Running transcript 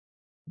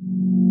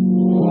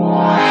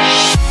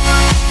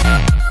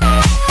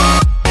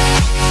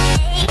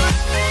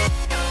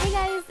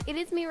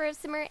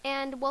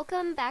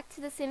welcome back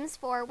to The Sims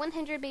 4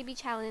 100 Baby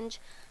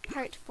Challenge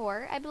Part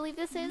 4, I believe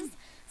this is.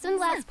 So in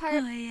the last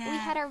part, we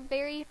had our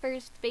very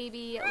first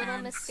baby, little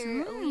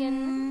Mr.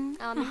 Leon.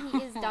 He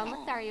is Don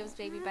Lothario's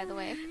baby, by the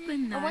way.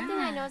 But one thing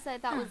I noticed that I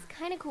thought was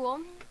kind of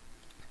cool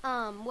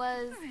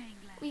was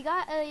we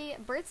got a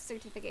birth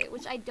certificate,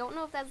 which I don't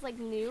know if that's like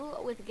new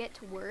with Get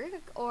to Work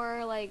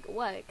or like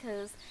what,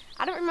 because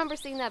I don't remember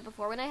seeing that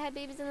before when I had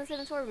babies in the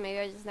Sims 4, but maybe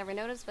I just never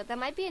noticed, but that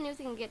might be a new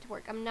thing in Get to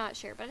Work, I'm not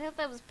sure, but I thought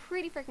that was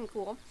pretty freaking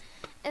cool.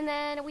 And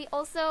then we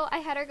also, I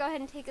had her go ahead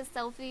and take a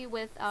selfie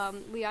with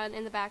Leon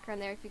in the background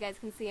there, if you guys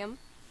can see him,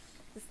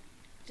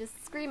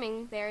 just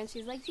screaming there, and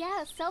she's like,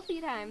 yeah,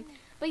 selfie time.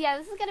 But yeah,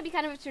 this is going to be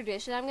kind of a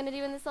tradition I'm going to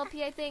do in this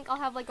LP, I think. I'll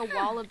have like a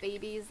wall of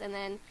babies, and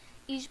then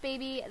each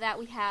baby that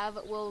we have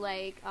will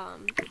like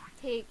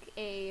take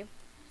a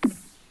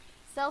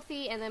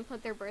selfie and then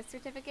put their birth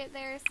certificate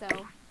there. So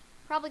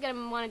probably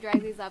gonna want to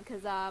drag these up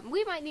because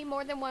we might need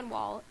more than one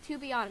wall, to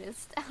be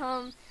honest.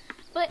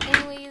 But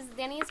anyways,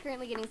 Danny is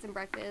currently getting some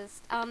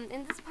breakfast.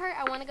 In this part,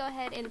 I want to go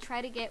ahead and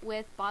try to get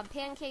with Bob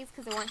Pancakes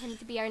because I want him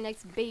to be our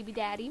next baby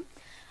daddy.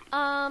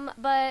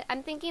 But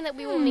I'm thinking that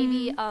we will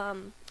maybe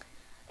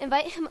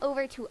invite him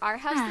over to our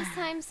house this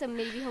time, so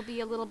maybe he'll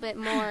be a little bit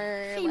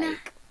more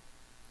like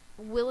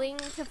willing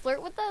to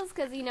flirt with us,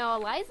 because you know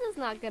Eliza's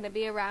not gonna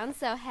be around,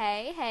 so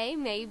hey,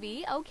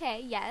 maybe,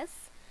 okay,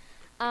 yes.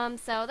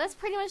 So that's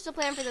pretty much the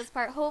plan for this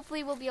part.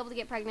 Hopefully we'll be able to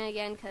get pregnant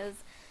again, because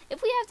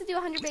if we have to do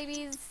 100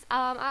 babies,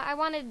 I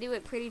want to do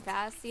it pretty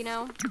fast, you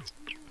know, because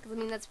I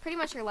mean that's pretty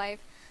much her life.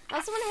 I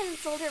also went ahead and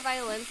sold her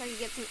violin so I could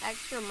get some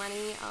extra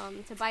money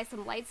to buy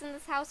some lights in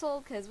this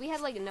household, because we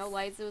had like no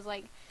lights. It was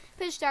like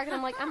pitch dark, and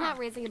I'm like, I'm not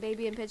raising a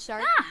baby in pitch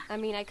dark. I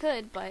mean, I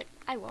could, but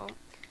I won't.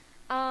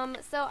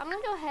 So I'm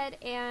going to go ahead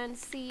and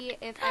see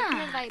if I can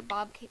invite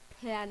Bob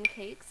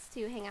Pancakes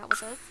to hang out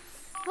with us.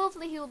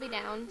 Hopefully he will be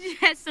down.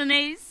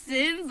 Jason's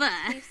Simba.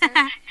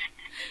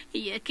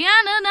 You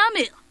can't know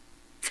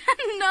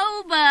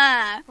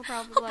Nova. He'll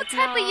probably be like,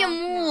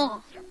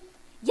 no.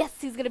 Yes,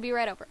 he's going to be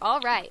right over.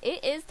 Alright,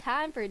 it is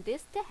time for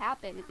this to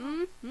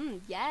happen.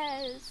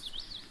 Yes.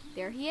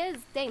 There he is.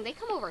 Dang, they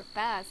come over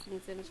fast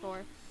in Sims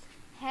 4.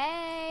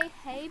 Hey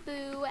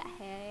boo,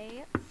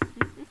 hey.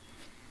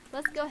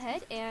 Let's go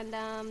ahead and,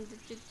 let's,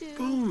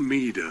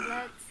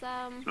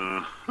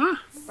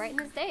 brighten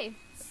his day.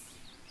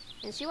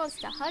 And she wants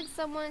to hug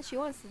someone, she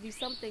wants to do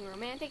something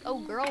romantic. Oh,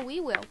 girl, we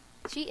will.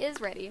 She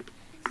is ready.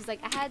 She's like,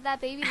 I had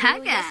that baby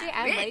yesterday,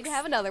 I'm ready to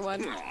have another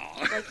one.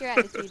 Like your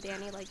attitude,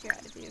 Danny, like your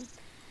attitude.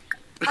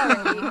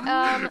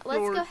 Alrighty,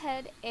 let's go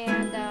ahead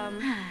and,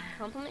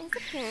 compliment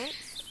his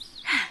appearance.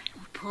 Oh,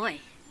 boy.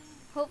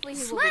 Hopefully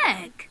he will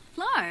be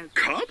Clark.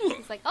 Cobbler.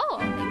 He's like, oh,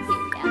 thank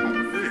you,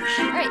 yes.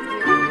 Alright, so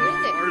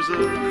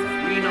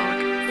we're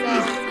gonna do it. So,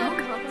 let's go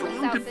compliment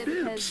his outfit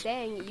because,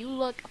 dang, you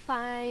look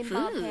fine,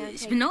 Bob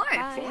Pancakes.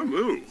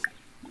 Farmu.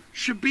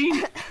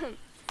 Shabine.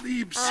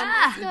 Leaves.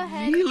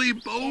 Neely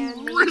Bo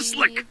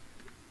Rislick.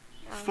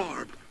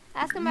 Farb.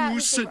 Ask him about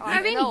his favorite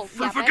author. No,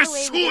 yeah, by the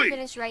way, we did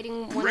finish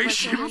writing one of our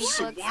children's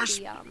books,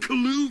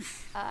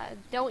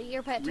 Don't Eat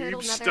Your Pet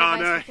Turtle, Another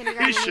Advice for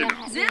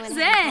Kindergarten. We went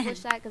ahead and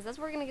published that, because that's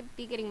where we're going to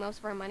be getting most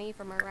of our money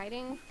from our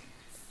writing.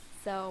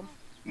 So,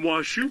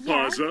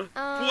 Washupaza.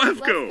 let's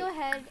go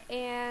ahead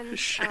and,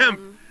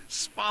 Shem.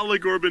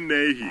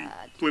 Spaligorbanehi.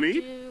 Plenty?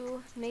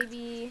 do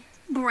maybe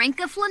Branka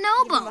give him a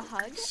Flanobo.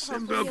 hug. Sembel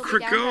Hopefully he'll be down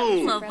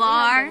Crico. for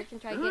Lavar. we can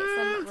try to get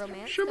some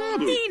romance.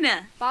 Shababu.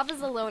 Tina. Bob is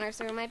a loner,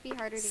 so it might be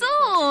harder to So.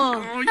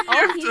 get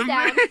Oh, he's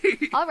down.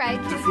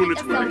 Alright, just take a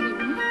selfie.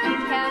 Can we take a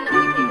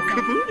selfie?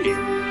 Kabuni.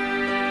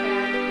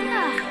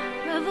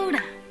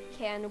 Ravuda.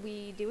 Can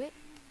we do it?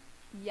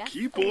 Yes,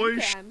 Key we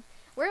boys. can.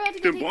 We're about to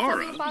go take a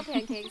selfie with Bob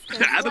Pancakes.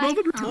 'Cause Admiral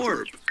like, the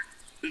Orb.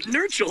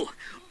 Nurchel.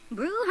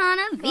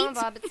 Bruhana Come on,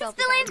 Beats. Bob, it's selfie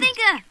Still ain't time.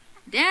 thinka.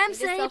 Damn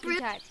It is selfie safe.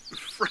 time.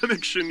 Fremic I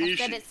said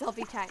Shanishi. it's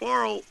selfie time.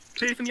 Barl.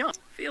 Tafen Young.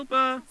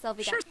 Feelba.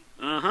 Selfie Sure.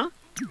 time.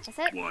 I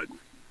said What?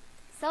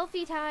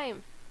 selfie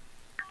time.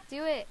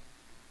 Do it.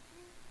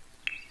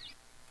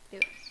 Do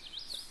it.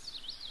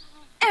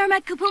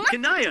 Aramat Kapuma.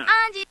 Kanaya.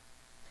 Anji.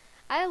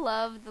 I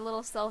love the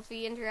little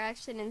selfie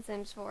interaction in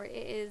Sims 4.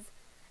 It is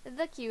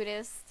the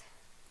cutest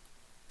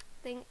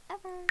thing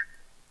ever.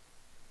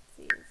 Let's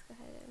see, let's go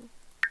ahead and,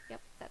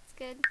 yep, that's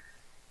good.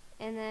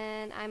 And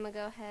then I'm gonna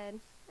go ahead,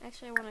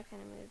 actually I want to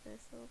kind of move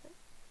this a little bit.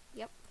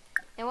 Yep.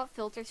 And what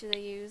filter should I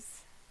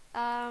use?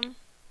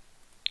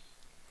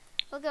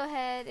 We'll go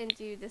ahead and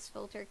do this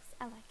filter because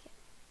I like it.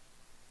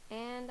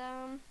 And,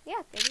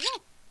 yeah, there we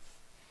go.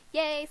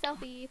 Yay,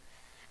 selfie!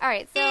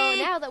 Alright, so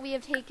now that we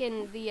have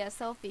taken the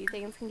selfie,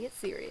 things can get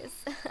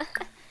serious.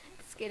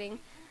 Just kidding.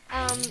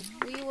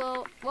 We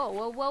will...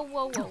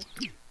 Whoa.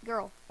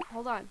 Girl,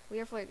 hold on. We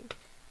are flirting.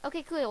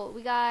 Okay, cool.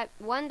 We got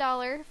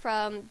 $1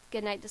 from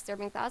Goodnight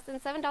Disturbing Thoughts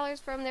and $7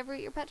 from Never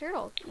Eat Your Pet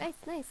Turtle.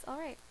 Nice.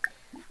 Alright.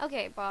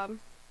 Okay, Bob.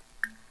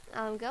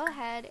 Go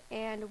ahead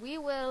and we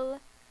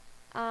will,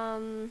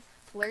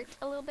 flirt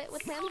a little bit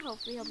with him.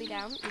 Hopefully he'll be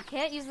down. You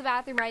can't use the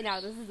bathroom right now.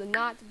 This is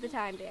not the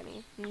time,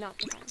 Danny. Not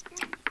the time.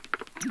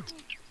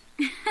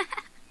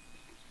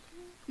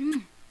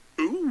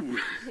 Ooh.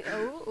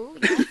 Oh,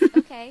 yes.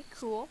 Okay,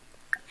 cool.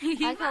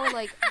 I kind of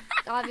like,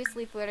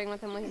 obviously flirting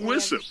with him like he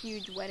has a Wissip.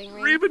 huge wedding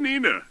ring.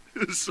 Rabanina.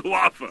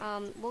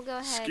 Swafa. We'll go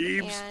ahead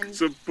Skeebs. and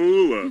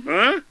Sapula.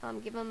 Huh?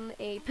 give him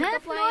a Pep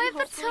pickup line. Noi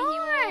Hopefully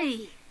he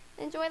Toy.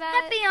 will enjoy that.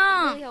 Happy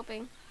on. Really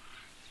hoping.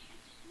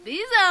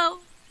 Bezo.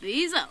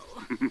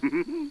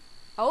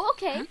 Oh,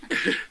 okay.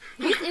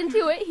 He's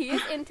into it. He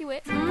is into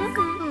it.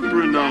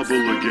 Brenabel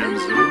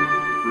Lagenza.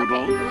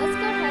 Rabal. Let's go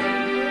ahead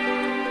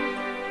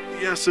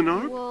and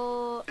Yasanar.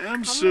 we'll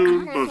come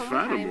Amsoon here one more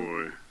time.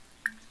 Bafatamoy.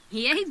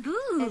 Yay, And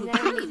boo.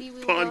 then maybe we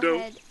will Pondo. go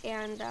ahead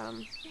and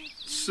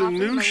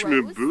Sanush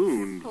Rose.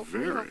 Naboon.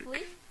 Hopefully, Varric.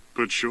 hopefully.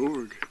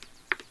 Pachorg.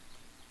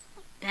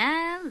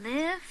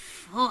 Balifoy.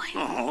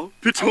 Oh,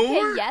 Okay,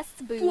 Pitor. yes,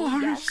 boo.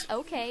 Flowers. Yes.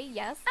 Okay,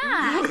 yes.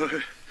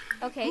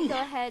 Okay, go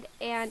ahead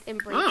and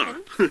embrace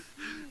him. So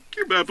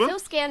Kibaba.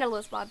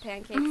 scandalous, Bob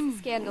Pancakes.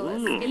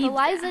 Scandalous. Mm. If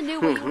Eliza knew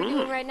what you were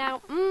doing right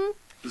now,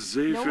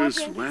 Zephys pancakes,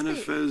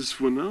 Wanifez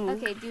Fwano.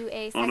 okay, do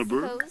a On a sexy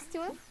bird? pose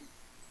to him.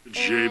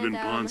 Jabin And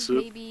Ponsa.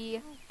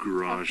 maybe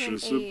Grasha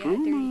tell him a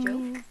dirty Sapoon.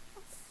 joke.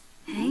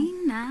 Hey,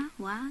 na,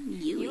 wa,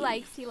 you. He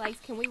likes.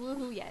 Can we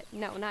woohoo yet?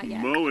 No, not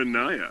yet. Mo and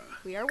Naya.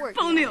 We are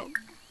working on it.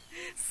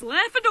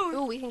 Slaffador.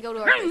 Ooh, we can go to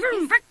our first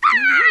kiss.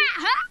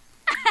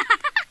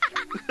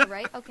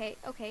 Right, okay,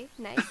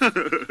 nice.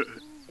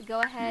 Go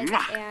ahead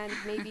and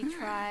maybe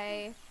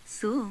try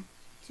So,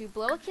 to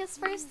blow a kiss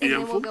first, and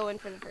then we'll Yamful. go in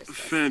for the first kiss.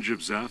 Fanjib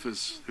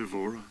Zaphis.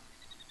 Hivora.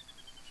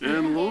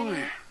 And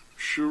Loy.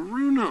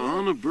 Sharuna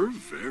Anna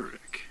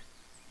Berveric.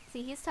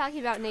 See, he's talking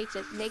about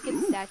naked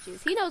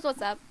statues. He knows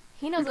what's up.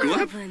 He knows what's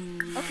up.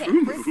 Gleb. Okay,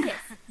 first kiss.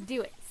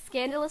 Do it.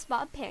 Scandalous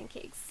Bob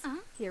Pancakes.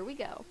 Here we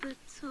go.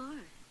 Bator.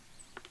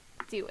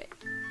 Do it.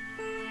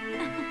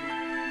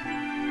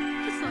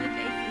 Soy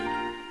baby.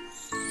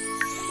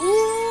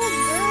 Ooh,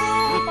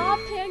 girl, Bob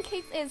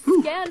Pancakes is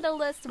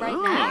scandalous right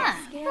now.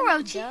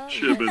 Scandalous.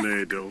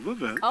 Chibane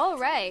Dovavet. All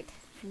right.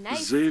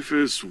 Nice.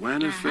 Zephys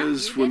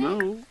Wanifez You did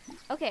Fwano.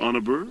 Okay. On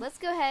a bird. Let's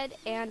go ahead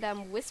and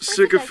whisper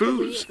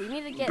Sycophus. seductively. We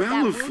need to get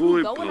that woo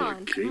Balafoy going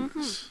on.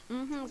 Pancakes.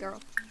 Girl.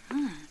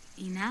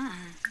 Ina.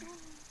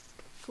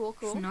 Cool.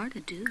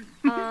 Snorta do.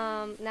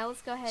 Now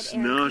let's go ahead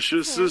and Snasha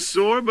kiss him.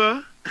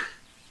 Sasorba.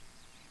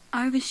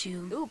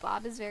 Arvishu. Ooh,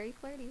 Bob is very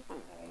flirty.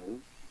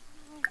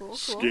 Cool.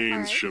 Skeins All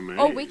right. Shemay.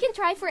 Oh, we can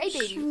try for a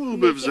baby.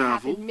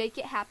 Swoobivzaffle. Make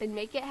it happen.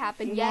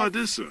 Yes.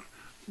 Wadissa.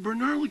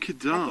 Bernarla That could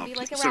Kadab. be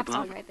like a rap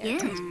song right there. Yeah.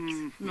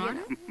 Mm.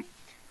 Snorta.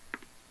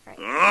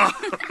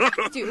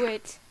 Right. Do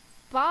it.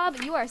 Bob,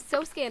 you are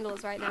so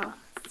scandalous right now.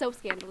 So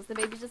scandalous. The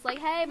baby's just like,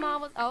 hey,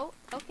 Mom. Oh,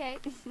 okay.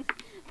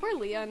 Poor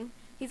Leon.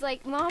 He's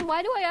like, Mom,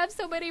 why do I have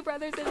so many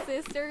brothers and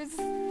sisters?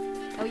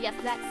 Oh, yes,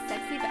 that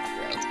sexy back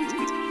row.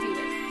 Do it.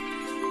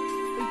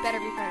 We better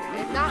be pregnant.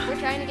 If not, we're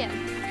trying again.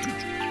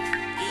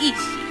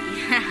 Ishi.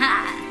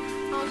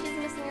 Oh, she's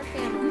missing her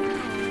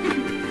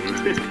family.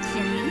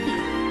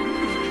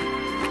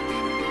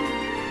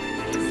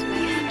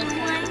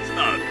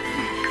 Let's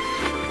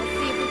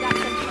see if we got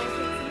some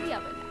pancakes in the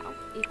oven now.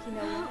 If you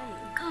know what I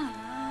mean.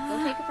 Go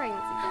take a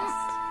pregnancy test.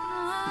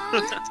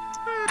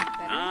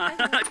 Better be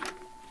pregnant.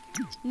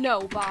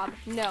 No, Bob.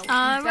 No. You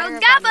better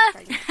have gotten Rogaba.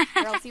 pregnant,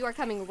 or else you are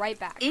coming right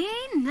back. Ina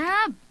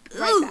Right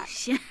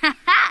boosh.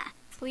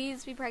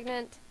 Please be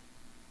pregnant.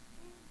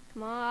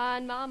 Come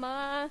on,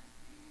 Mama.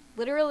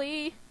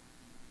 Literally.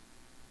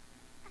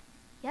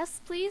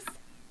 Yes, please.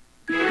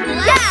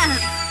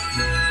 Blast.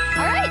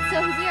 Alright,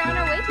 so we are on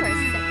our way to our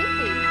second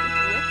baby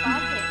with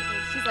Bob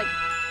Pancakes. She's like,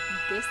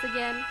 this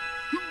again?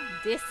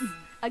 This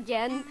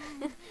again?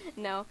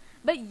 No.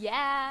 But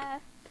yeah.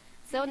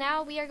 So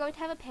now we are going to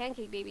have a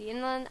pancake baby.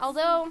 And then,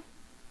 although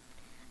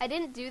I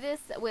didn't do this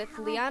with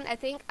Leon, I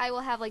think I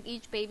will have like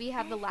each baby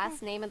have the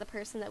last name of the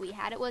person that we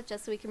had it with,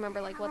 just so we can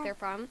remember like what they're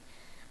from.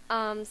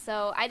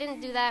 So I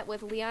didn't do that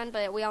with Leon,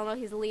 but we all know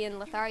he's Leon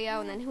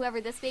Lothario, and then whoever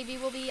this baby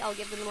will be, I'll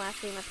give them the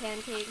last name of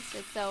Pancakes,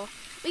 just so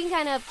we can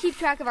kind of keep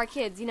track of our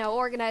kids, you know,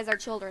 organize our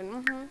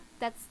children.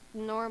 That's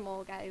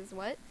normal, guys.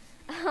 What?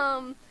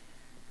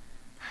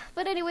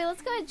 But anyway,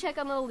 let's go ahead and check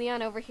on little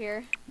Leon over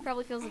here.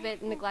 Probably feels a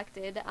bit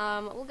neglected.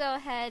 We'll go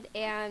ahead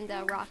and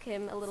rock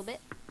him a little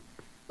bit.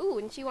 Ooh,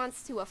 and she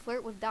wants to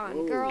flirt with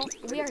Don. Girl,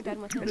 we are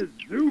done with him.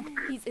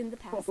 He's in the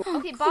past.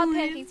 Okay, Bob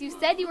Pancakes, you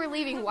said you were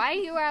leaving. Why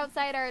you were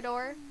outside our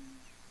door?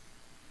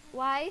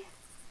 Why?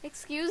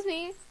 Excuse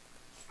me?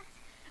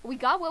 We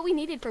got what we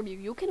needed from you.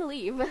 You can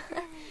leave.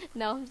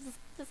 No,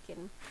 just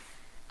kidding.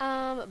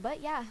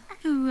 But yeah.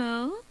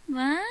 Hello,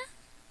 what?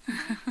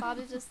 Bob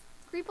is just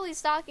creepily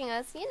stalking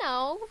us. You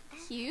know,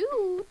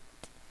 cute.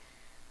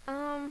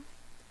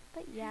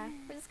 But yeah,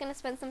 we're just gonna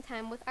spend some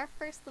time with our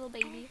first little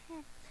baby.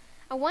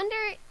 I wonder,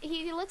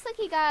 he looks like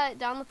he got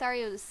Don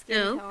Lothario's skin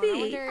tone. I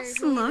wonder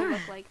who he would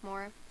look like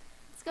more.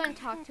 Let's go and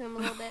talk to him a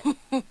little bit.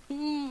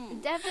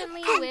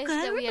 Definitely wish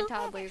that we had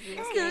toddlers in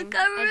this game.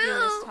 I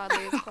do miss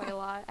toddlers quite a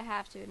lot, I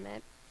have to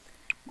admit.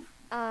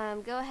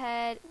 Go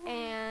ahead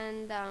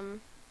and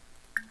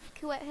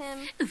coo at him.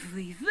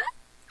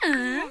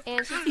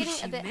 And she's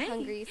getting a bit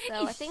hungry,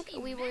 so I think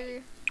we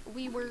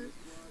were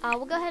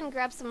We'll go ahead and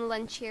grab some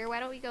lunch here. Why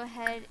don't we go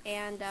ahead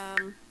and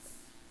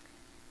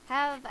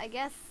have, I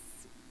guess,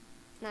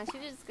 no,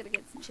 she's just gonna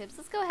get some chips.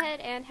 Let's go ahead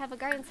and have a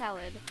garden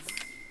salad.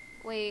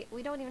 Wait,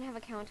 we don't even have a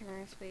counter in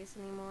our space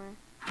anymore,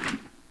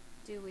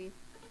 do we?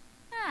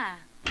 Ah.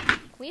 Can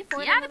we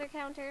afford another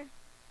counter?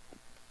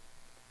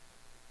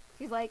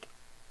 He's like,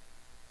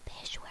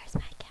 Bish, where's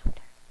my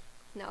counter?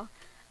 No.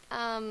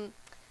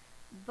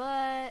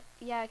 But,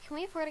 yeah, can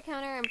we afford a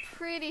counter? I'm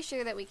pretty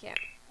sure that we can.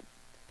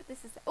 But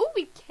this is, oh,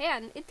 we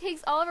can! It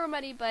takes all of our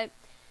money, but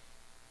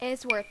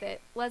it's worth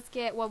it. Let's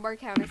get one more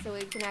counter so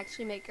we can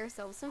actually make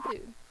ourselves some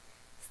food.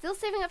 Still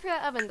saving up for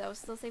that oven, though.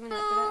 Still saving up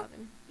for that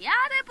oven.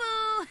 Yada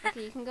boo!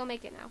 Okay, you can go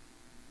make it now.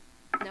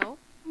 No?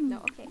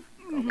 No, okay.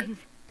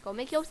 Go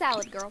make your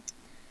salad, girl.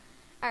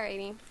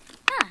 Alrighty.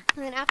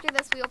 And then after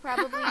this, we'll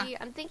probably,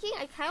 I'm thinking,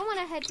 I kind of want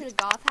to head to the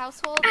Goth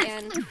household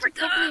and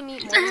hopefully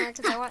meet Mortimer,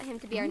 because I want him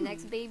to be our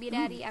next baby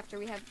daddy after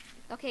we have,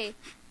 okay,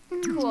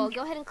 cool.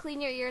 Go ahead and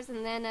clean your ears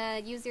and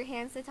then use your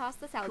hands to toss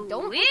the salad.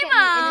 Don't look at me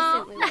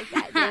innocently like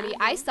that, Danny.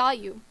 I saw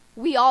you.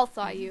 We all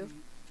saw you.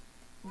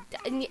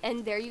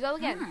 And there you go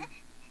again.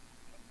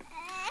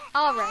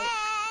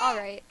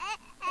 Alright.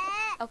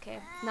 Okay,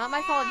 not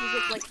my fault if you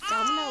get, like,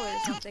 salmonella or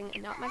something.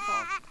 Not my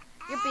fault.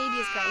 Your baby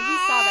is crying. He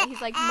saw that.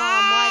 He's like, Mom,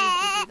 why did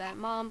you do that?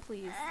 Mom,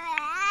 please.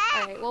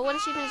 Alright, well, when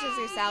she finishes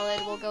her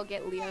salad, we'll go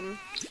get Leon.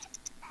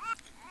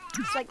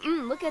 She's like,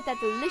 look at that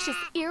delicious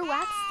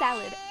earwax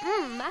salad.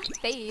 My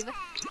fave.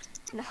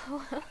 No.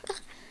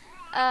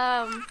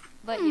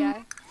 But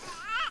yeah.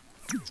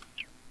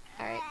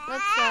 Alright,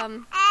 let's, what do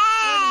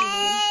you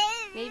need?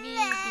 Maybe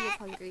he is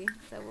hungry,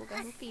 so we'll go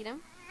ahead and feed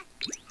him.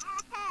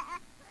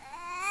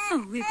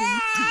 Oh,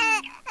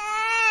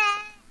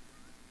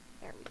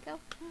 There we go.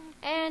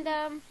 And,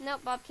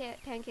 nope,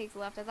 Pancakes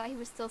left. I thought he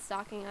was still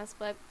stalking us,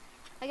 but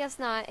I guess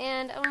not.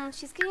 And,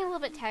 she's getting a little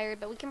bit tired,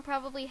 but we can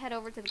probably head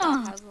over to the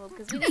Goth household,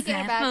 because we need to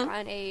get her back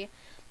on a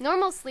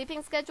normal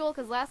sleeping schedule,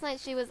 because last night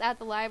she was at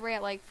the library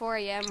at, like, 4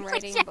 a.m.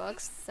 writing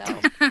books, so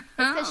it's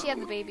because she had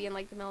the baby in,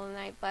 like, the middle of the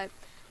night, but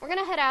we're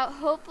gonna head out.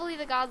 Hopefully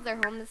the gods are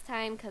home this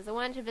time, because I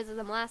wanted to visit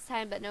them last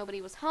time, but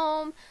nobody was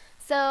home,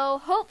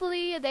 so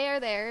hopefully they are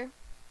there.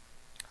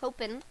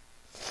 Hoping.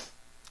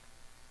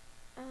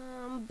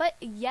 But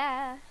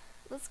yeah,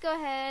 let's go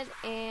ahead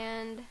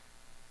and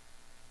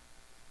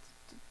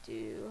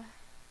do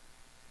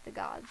the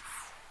gods.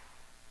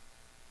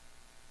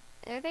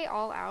 Are they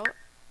all out?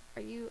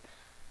 Are you?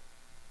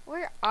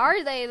 Where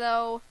are they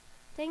though?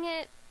 Dang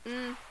it.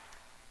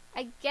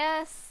 I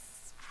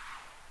guess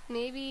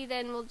maybe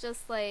then we'll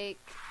just like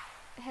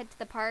head to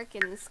the park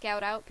and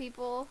scout out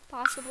people,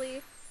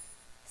 possibly.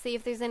 See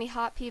if there's any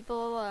hot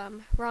people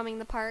roaming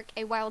the park.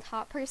 A wild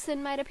hot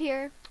person might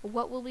appear.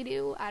 What will we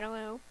do? I don't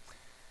know.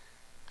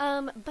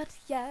 But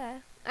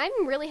yeah,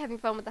 I'm really having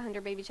fun with the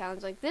 100 Baby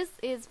Challenge. Like, this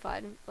is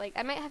fun. Like,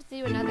 I might have to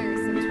do another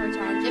Sims 4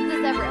 challenge if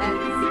this ever ends.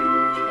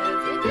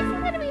 Because this is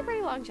going to be a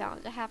pretty long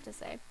challenge, I have to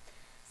say.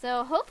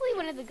 So, hopefully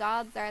one of the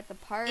gods are at the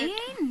park.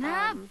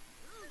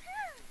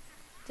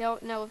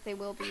 Don't know if they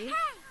will be.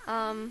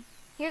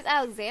 Here's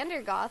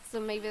Alexander Goth, so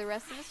maybe the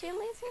rest of his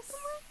family is here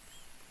somewhere?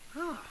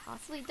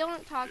 Possibly.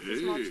 Don't talk to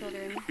small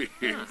children.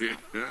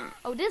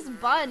 Oh, this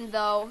bun,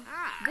 though.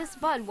 This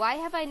bun. Why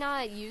have I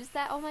not used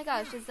that? Oh my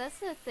gosh, is this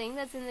the thing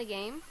that's in the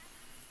game?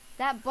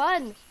 That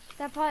bun.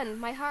 That bun.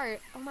 My heart.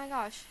 Oh my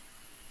gosh.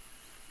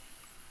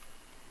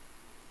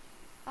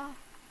 Oh,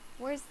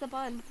 where's the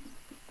bun?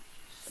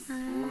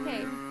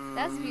 Okay,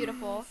 that's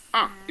beautiful.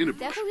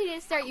 Definitely need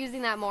to start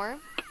using that more.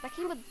 That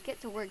game would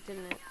get to work,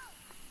 didn't it?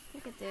 I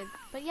think it did.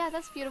 But yeah,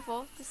 that's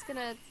beautiful. Just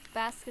gonna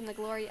bask in the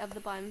glory of the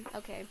bun.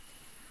 Okay.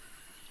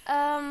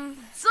 Hot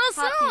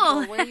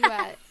people, where you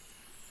at?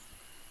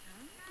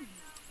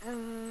 I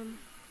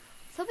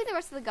was hoping the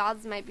rest of the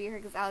gods might be here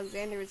because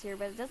Alexander was here,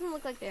 but it doesn't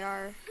look like they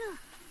are.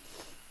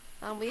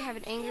 We have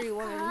an angry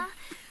woman.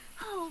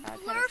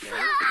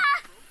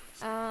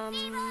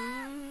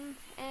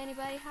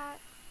 Anybody hot?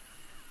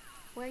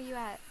 Where you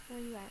at? Where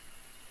you at?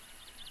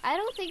 I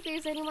don't think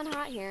there's anyone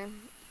hot here.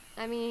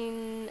 I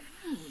mean,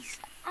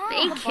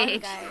 the bun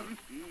guy.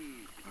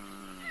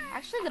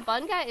 Actually, the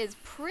bun guy is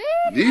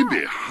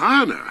pretty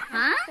hot.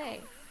 Huh?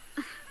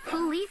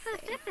 Police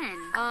Pippin.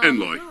 And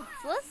like,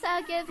 so let's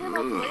give him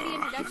a lady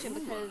introduction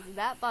because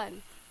that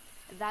bun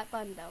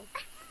though.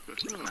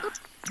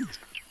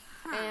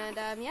 And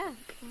yeah,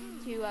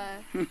 to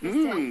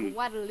Mr.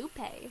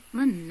 Guadalupe.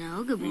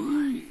 Manoga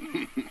boy.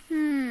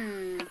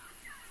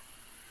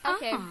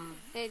 Okay,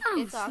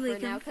 it's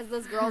awkward now because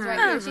this girl's right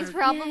here. She's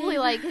probably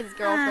like his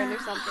girlfriend or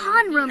something.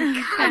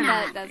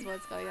 I bet that's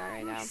what's going on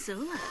right now.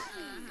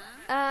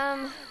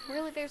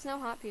 Really, there's no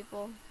hot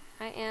people.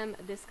 I am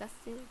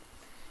disgusted.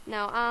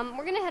 No,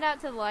 we're gonna head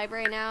out to the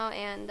library now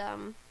and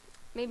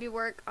maybe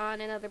work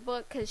on another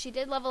book because she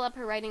did level up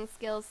her writing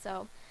skills.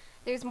 So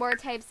there's more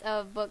types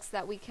of books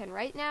that we can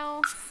write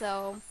now.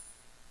 So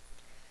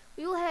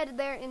we will head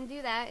there and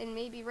do that and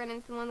maybe run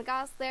into one of the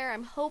goths there.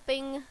 I'm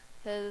hoping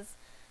because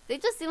they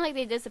just seem like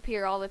they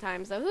disappear all the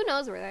time. So who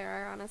knows where they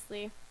are,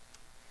 honestly.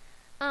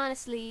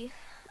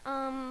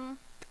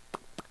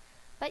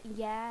 But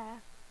yeah.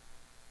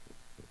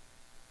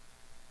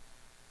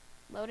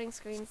 Loading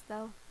screens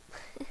though.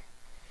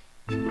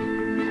 Okay, here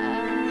we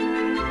are.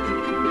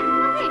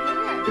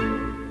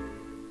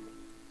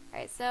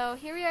 Alright, so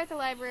here we are at the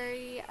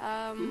library.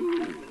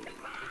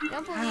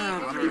 Don't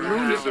believe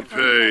Room to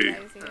pay.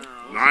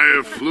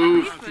 Naya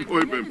flew.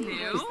 Oi, babe.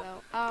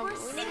 we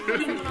need to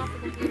get someone off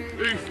the computer.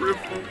 Big for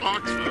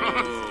box.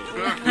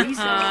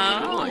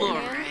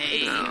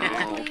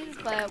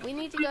 But we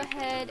need to go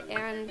ahead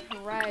and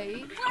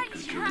write.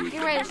 We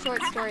can write a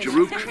short story. So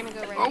Jaruk. we're gonna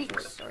go write a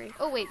short story.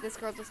 Oh wait, this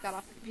girl just got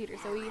off the computer,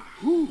 so we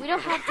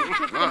don't have to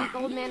kick the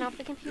old man off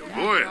the computer.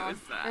 Boy. Or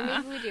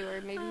maybe we do,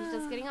 or maybe he's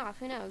just getting off.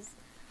 Who knows?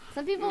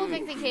 Some people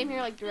think they came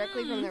here like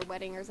directly from their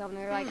wedding or something.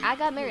 They're like, I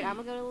got married, I'm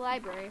gonna go to the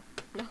library.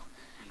 No,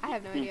 I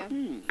have no idea.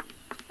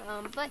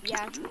 But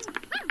yeah.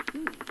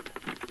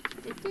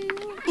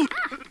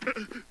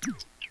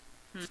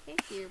 Okay,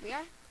 here we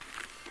are.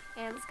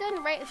 And let's go ahead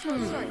and write a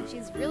short story.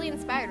 She's really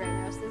inspired right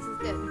now, so this is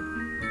good.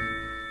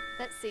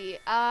 Let's see.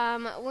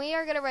 We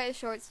are gonna write a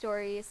short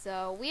story,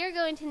 so we are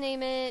going to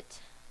name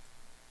it.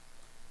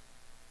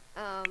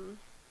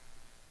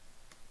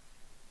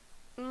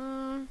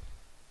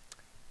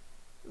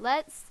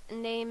 Let's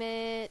name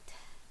it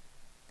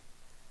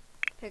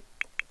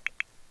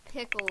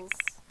Pickles.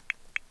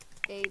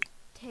 A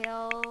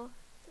tale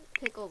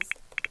Pickles.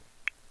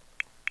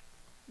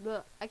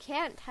 Blech. I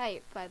can't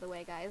type, by the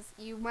way, guys.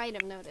 You might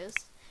have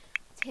noticed.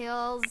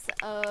 Tales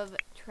of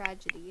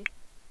Tragedy.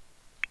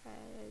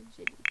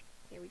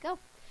 Here we go.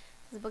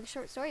 This is a book of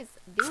short stories.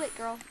 Do it,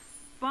 girl.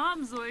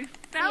 Bombzoy Yeah,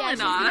 fell she's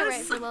in gonna us.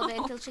 write for a little bit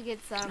until she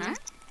gets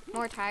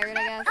more tired,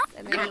 I guess,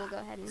 and then we'll go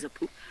ahead and head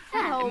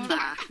home. Hey,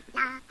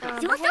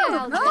 Alexander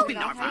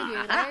Goth, how you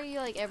doing? Why are you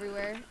like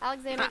everywhere?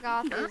 Alexander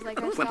Goth is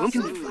like our soft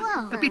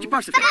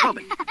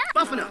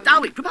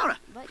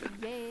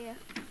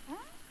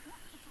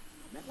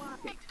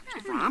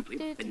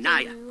but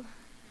yeah.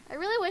 I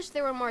really wish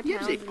there were more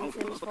towns in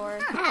Sims 4.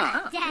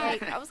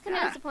 Like, I was kind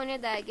of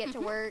disappointed that Get to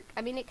Work.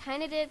 I mean, it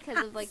kind of did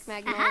because of like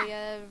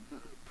Magnolia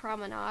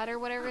Promenade or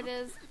whatever it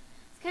is.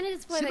 It's kind of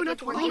disappointed that Get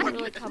to Work didn't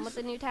really come with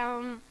a new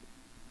town.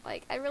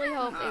 Like, I really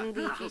hope in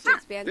the future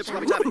expansion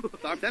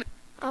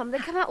they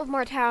come out with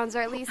more towns,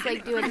 or at least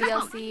like do a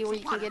DLC where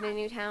you can get a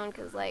new town.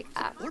 Because like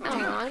I don't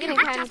know, I'm getting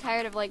kind of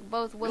tired of like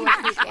both Willow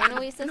Creek and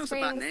Oasis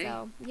Springs,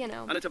 so you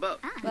know. But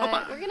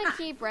we're gonna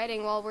keep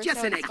writing while we're so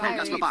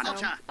inspired. So.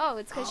 Oh,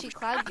 it's because she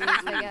cloud moves,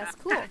 I guess.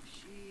 Cool.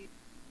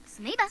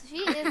 She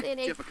is in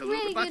a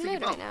pretty good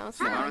mood right now,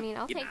 so I mean,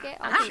 I'll take it.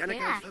 I'll take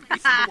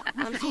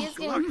it. She is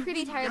getting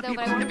pretty tired though,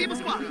 but I want to.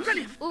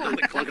 Ooh, we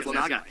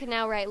can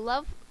now write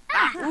love.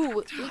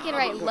 Ooh, we can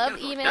write love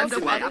emails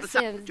to other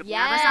Sims.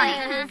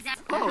 Yes!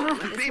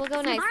 This will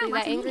go nicely.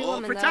 That angry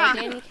woman, though,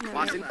 Danny can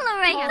write.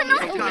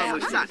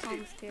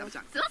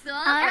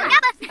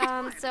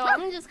 So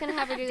I'm just gonna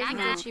have her do this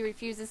until she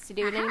refuses to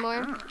do it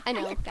anymore. I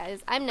know,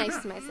 guys, I'm nice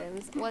to my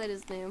Sims. What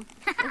is new?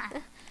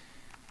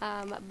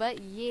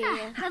 But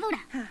yeah.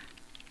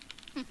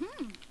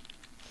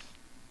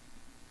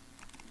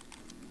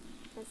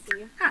 Let's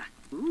see.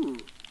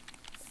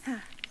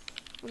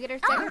 We get our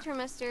second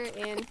trimester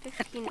in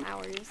 15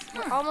 hours.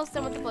 We're almost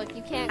done with the book.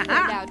 You can't quit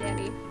now,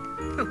 Daddy. Did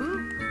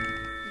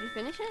you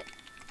finish it?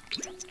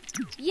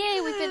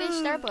 Yay, we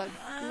finished our book.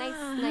 Nice,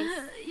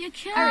 nice.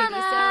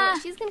 Alrighty,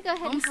 so she's gonna go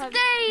ahead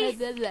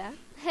and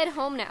head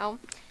home now.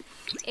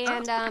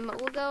 And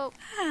we'll go.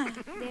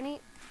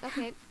 Danny?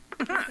 Okay.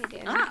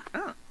 Okay,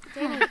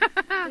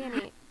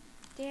 Danny.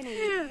 Danny.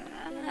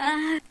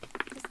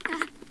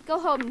 Just go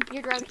home.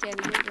 You're drunk,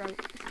 Danny. You're drunk.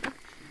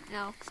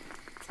 No.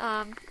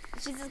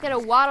 She's just gonna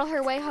waddle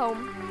her way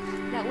home.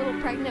 That little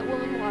pregnant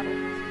woman waddle.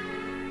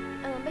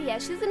 But yeah,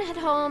 she's gonna head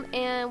home,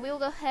 and we'll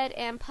go ahead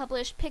and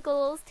publish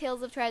Pickles,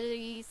 Tales of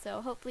Tragedy,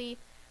 so hopefully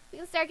we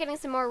can start getting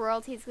some more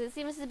royalties, because it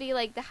seems to be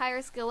like the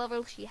higher skill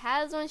level she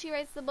has when she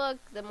writes the book,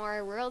 the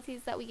more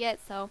royalties that we get,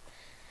 so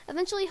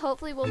eventually,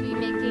 hopefully, we'll be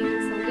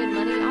making some good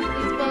money off of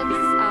these books, at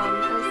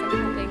least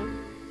I'm hoping.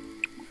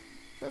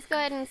 So let's go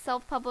ahead and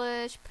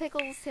self-publish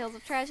Pickles, Tales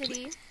of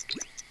Tragedy.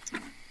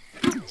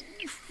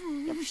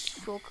 Yep,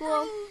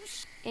 cool.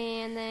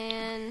 And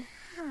then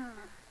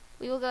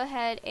we will go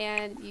ahead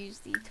and use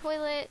the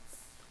toilet,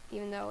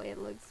 even though it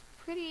looks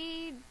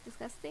pretty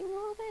disgusting a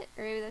little bit.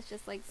 Or maybe that's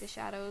just like the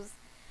shadows.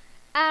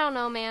 I don't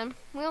know, man.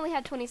 We only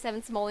have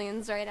 27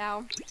 simoleons right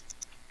now.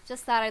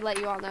 Just thought I'd let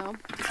you all know.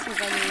 Because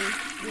I mean,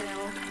 you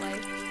know,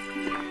 like.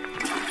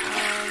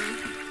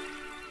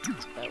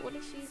 But what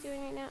is she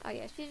doing right now? Oh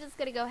yeah, she's just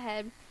gonna go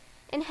ahead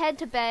and head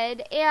to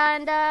bed.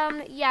 And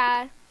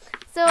yeah.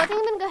 So I think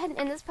I'm going to go ahead and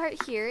end this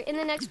part here. In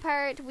the next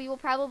part, we will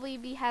probably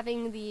be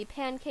having the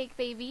pancake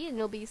baby, and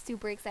it'll be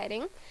super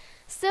exciting.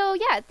 So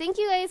yeah, thank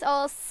you guys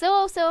all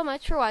so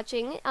much for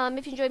watching.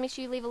 If you enjoyed, make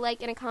sure you leave a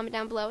like and a comment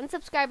down below, and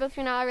subscribe if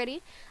you're not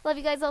already. Love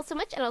you guys all so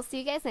much, and I'll see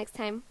you guys next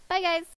time. Bye, guys!